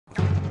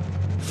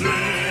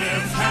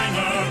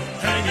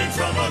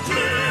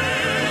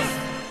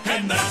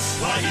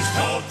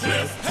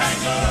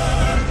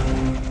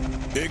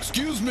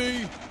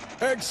Excuse me!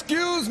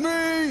 Excuse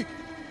me!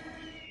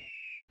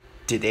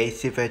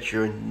 Today's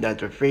adventure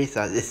number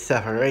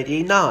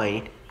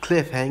 3789,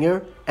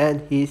 Cliffhanger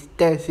and his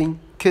dancing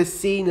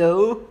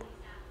casino.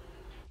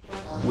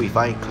 We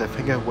find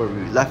Cliffhanger where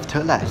we left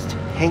her last,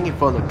 hanging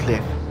from a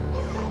cliff.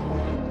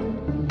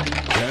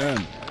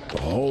 Can't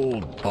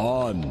hold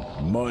on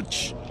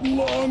much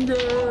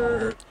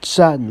longer.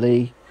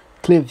 Suddenly,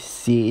 Cliff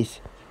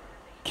sees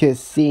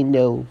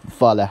Casino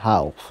for the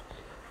house.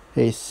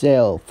 He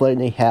said for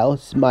the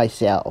house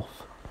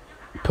myself.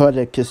 Put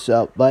a kiss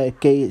up by a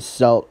gate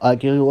so I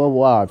can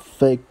reward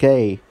for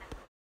gay.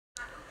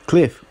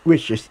 Cliff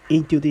reaches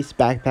into this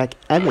backpack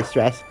and is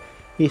dressed.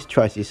 His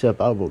choice is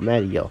about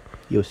Romeo.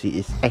 Using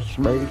his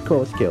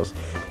medical skills,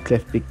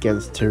 Cliff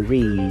begins to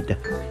read.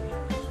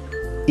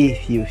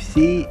 If you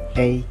see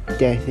a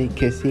dancing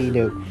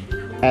casino,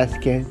 ask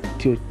him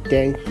to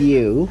dance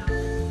you.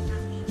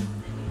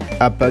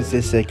 About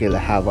the second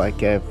have I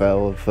get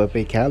for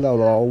becoming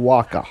a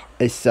walker.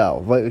 So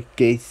we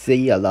can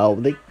see a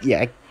lonely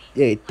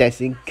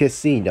dancing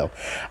casino.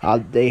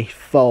 And they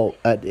fall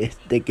and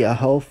the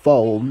whole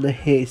phone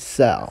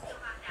himself.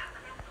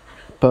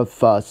 But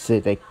first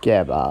the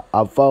camera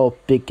a full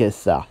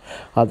picture.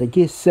 And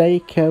you say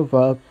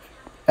cover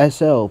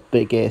as well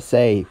big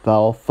say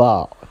for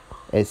far.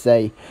 And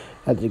say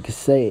and you can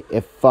say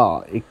if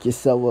far it is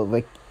so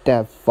like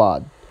that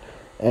fun.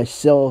 It's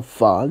so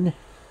fun.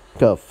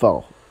 Go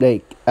for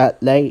like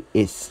at late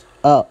is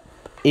up.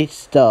 It's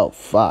still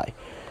fine.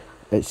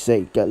 And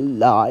say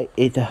goodnight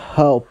it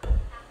hope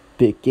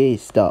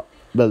begins the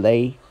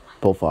delay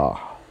before.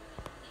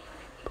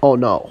 Oh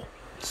no.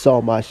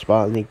 So much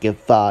fun can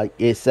find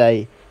is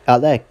a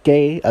like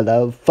gay and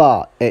a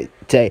far it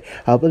say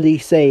I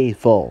believe say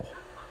for.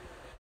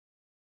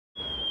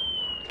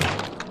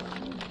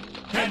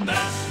 And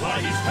that's why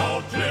he's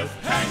called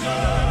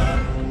Cliffhanger.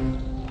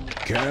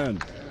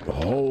 Can't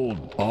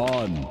hold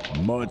on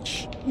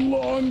much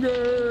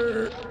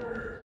longer.